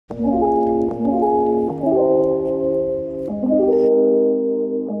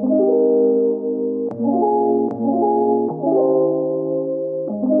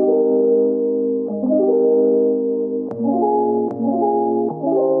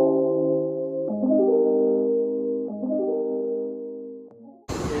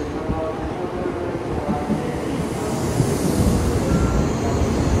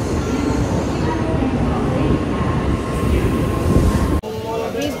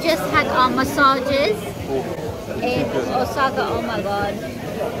just had our massages in Osaka. Oh my god.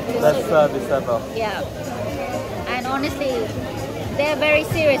 Best service ever. Yeah. And honestly, they're very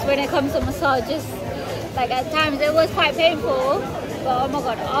serious when it comes to massages. Like at times it was quite painful, but oh my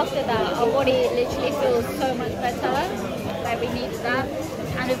god, after that our body literally feels so much better. Like we needed that.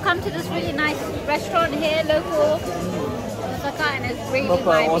 And we've come to this really nice restaurant here, local Osaka, and it's really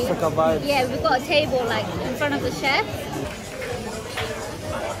vibey. Osaka vibes. Yeah, we've got a table like in front of the chef.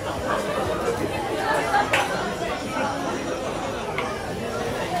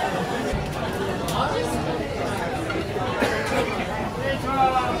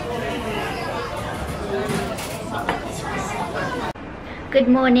 Good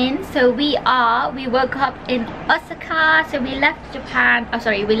morning. So we woke up in Osaka. So we left Japan. Oh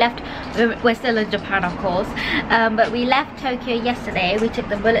sorry, we're still in Japan of course, but we left Tokyo yesterday. We took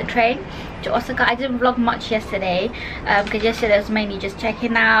the bullet train to Osaka. I didn't vlog much yesterday because yesterday was mainly just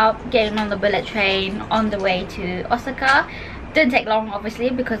checking out, getting on the bullet train on the way to Osaka. Didn't take long obviously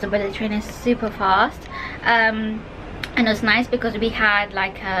because the bullet train is super fast. And it was nice because we had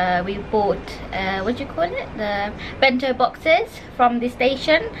like we bought what do you call it, the bento boxes from the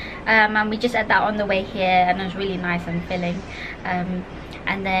station, and we just had that on the way here, and it was really nice and filling. And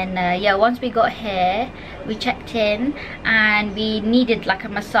then yeah, once we got here we checked in and we needed like a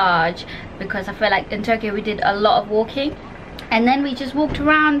massage because I feel like in Tokyo we did a lot of walking. And then we just walked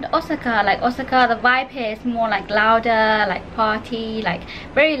around Osaka. Like Osaka, the vibe here is more like louder, like party, like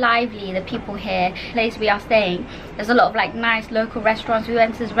very lively. The people here, place we are staying, there's a lot of like nice local restaurants. We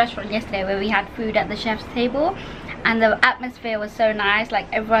went to this restaurant yesterday where we had food at the chef's table, and the atmosphere was so nice. Like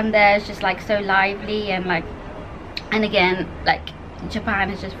everyone there is just like so lively, and like, and again, like Japan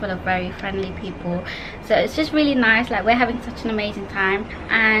is just full of very friendly people, so it's just really nice. Like we're having such an amazing time,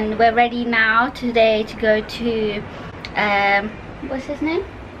 and we're ready now today to go to what's his name?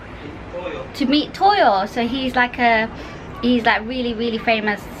 Toyo. To meet Toyo. So he's like really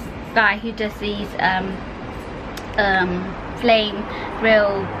famous guy who does these flame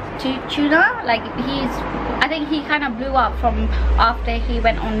grilled tuna. Like I think he kind of blew up from after he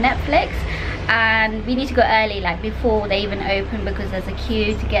went on Netflix, and we need to go early, like before they even open, because there's a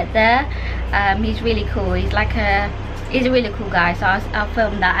queue to get there. He's really cool. He's a really cool guy, so I'll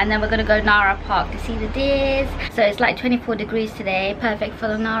film that. And then we're gonna go Nara Park to see the deers. So it's like 24 degrees today, perfect for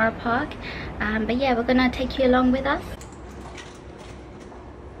the Nara Park. But yeah, we're gonna take you along with us.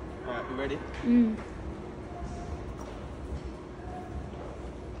 Alright, you ready?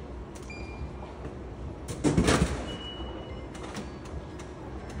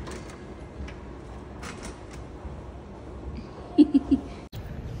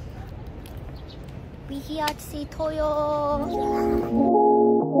 We're here to see Toyo.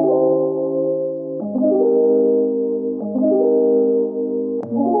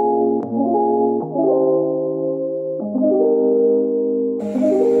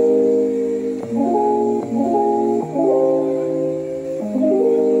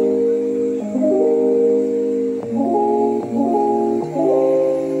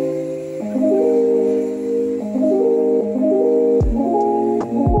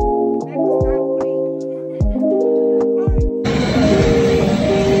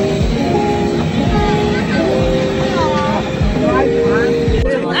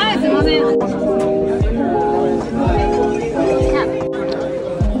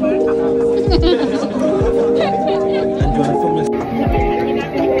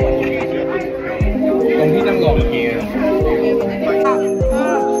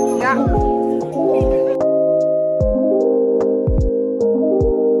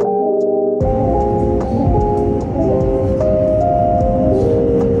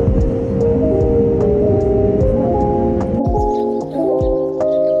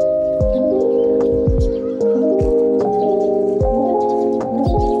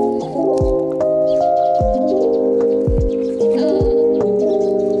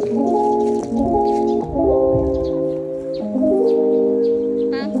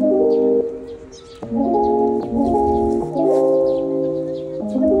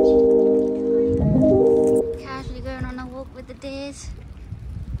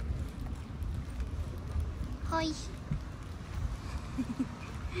 Hi. Here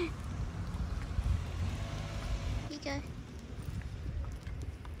you go.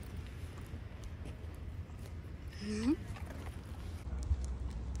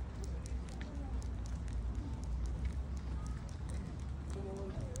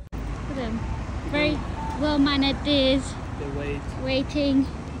 Look at them. Very well-mannered deers. They waiting.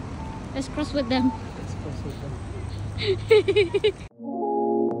 Let's cross with them. Let's cross with them.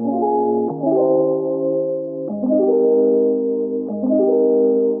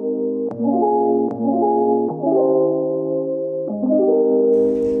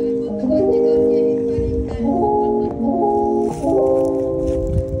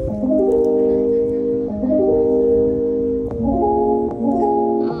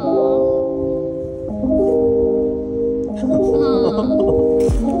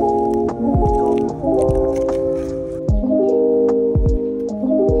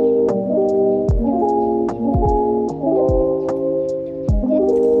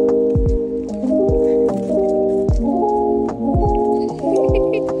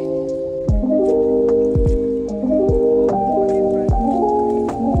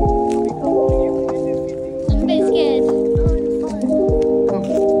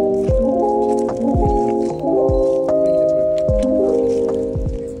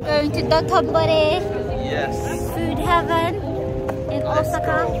 Dotonbori Yes. food heaven in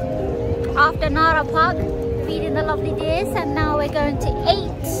Osaka. After Nara Park, feeding the lovely deers, and now we're going to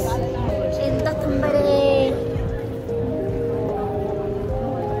eat in Dotonbori.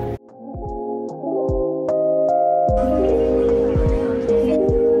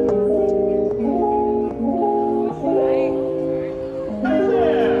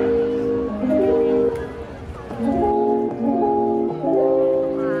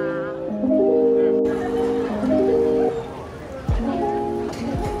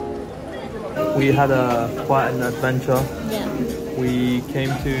 We had quite an adventure. Yeah. We came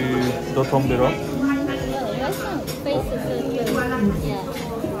to Dotonboro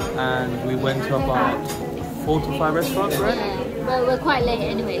and we went to about 4 to 5 restaurants, right? Yeah. Well, we're quite late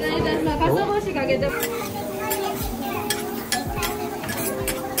anyway.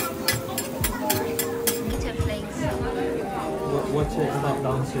 Watch it start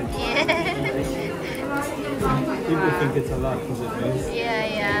dancing. People think it's a lot because it moves. Yeah,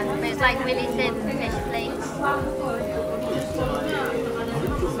 yeah. But it's like really thin fish flakes.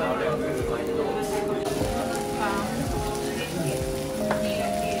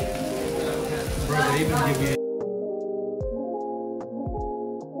 Bro, they even give you.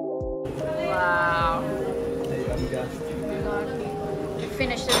 Wow. Hey, I'm gassed. We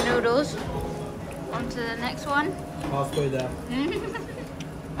finished the noodles. On to the next one. Halfway there.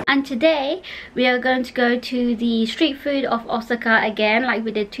 And today we are going to go to the street food of Osaka again, like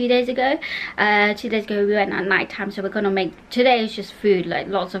we did 2 days ago. 2 days ago we went at night time, so we're gonna make, today is just food, like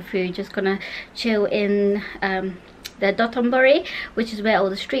lots of food. Just gonna chill in the Dotonbori, which is where all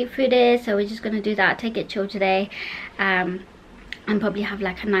the street food is. So we're just gonna do that, take it chill today, and probably have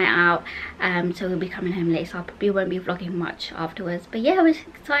like a night out. So we'll be coming home late, so I probably won't be vlogging much afterwards. But yeah, we're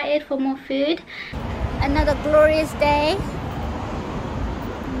excited for more food. Another glorious day.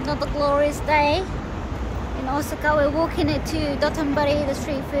 Another glorious day in Osaka. We're walking it to Dotonbori, the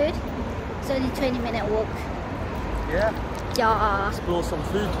street food. It's only a 20-minute walk. Yeah. Yeah. Explore some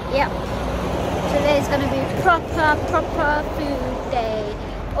food. Yep. Today's gonna be proper food day.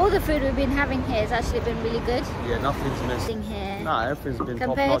 All the food we've been having here has actually been really good. Yeah, nothing's missing Here. Nah, everything's been top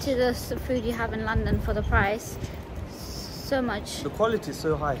Compared notch. to the food you have in London for the price, so much. The quality is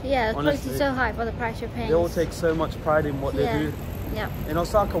so high. Yeah, the quality honestly. is so high for the price you're paying. They all take so much pride in what they do. Yeah. In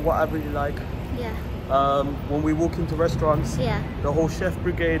Osaka, what I really like, Yeah. when we walk into restaurants, Yeah. the whole chef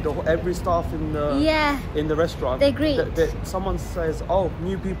brigade, every staff in the restaurant, They greet. Someone says, "Oh,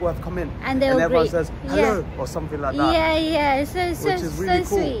 new people have come in," And they'll everyone greet. says hello or something like that. Yeah, yeah. It's so Which is really so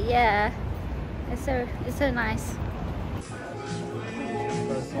cool. sweet. Yeah. It's so nice.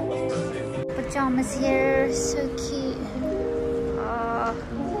 Pajamas here, so cute. Oh,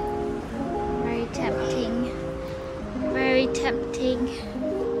 very tempting. Very tempting.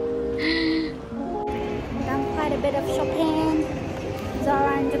 Done quite a bit of shopping.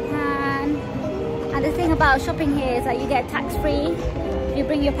 Zara in Japan. And the thing about shopping here is that you get tax free. If you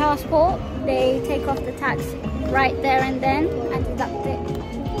bring your passport, they take off the tax right there and then and deduct it.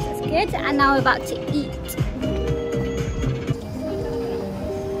 That's good. And now we're about to eat.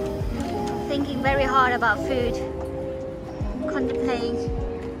 Thinking very hard about food. Contemplating.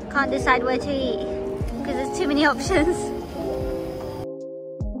 Can't decide where to eat because there's too many options.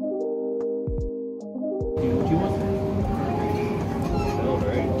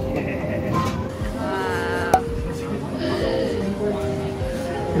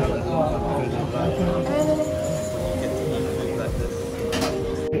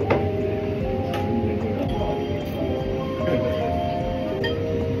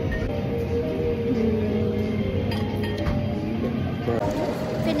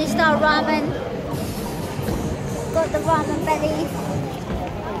 Finished our ramen. Got the ramen belly.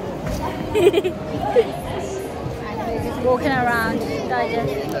 And we're just walking around,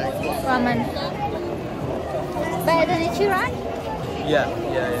 digest ramen. Better than Ichiran? Yeah.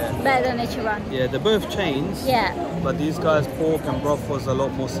 Better than Ichiran. Yeah, they're both chains. Yeah. But these guys' pork and broth was a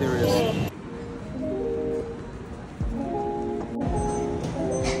lot more serious.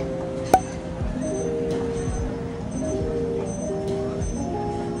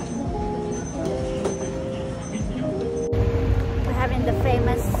 The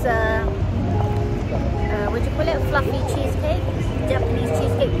famous what do you call it, fluffy cheesecake. Japanese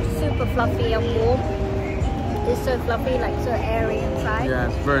cheesecake, super fluffy and warm. It's so fluffy, like so airy inside. Yeah,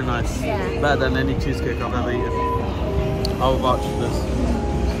 it's very nice. Yeah. Better than any cheesecake I've ever eaten. I'll vouch for this.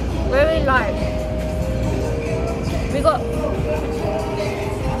 Very light. We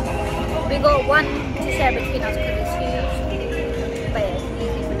got one to share between us because it's huge. But yeah, it's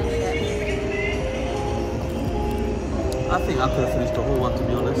easy to finish it. I think I could have finished the whole one, to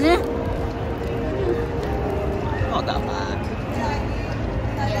be honest. Not that bad.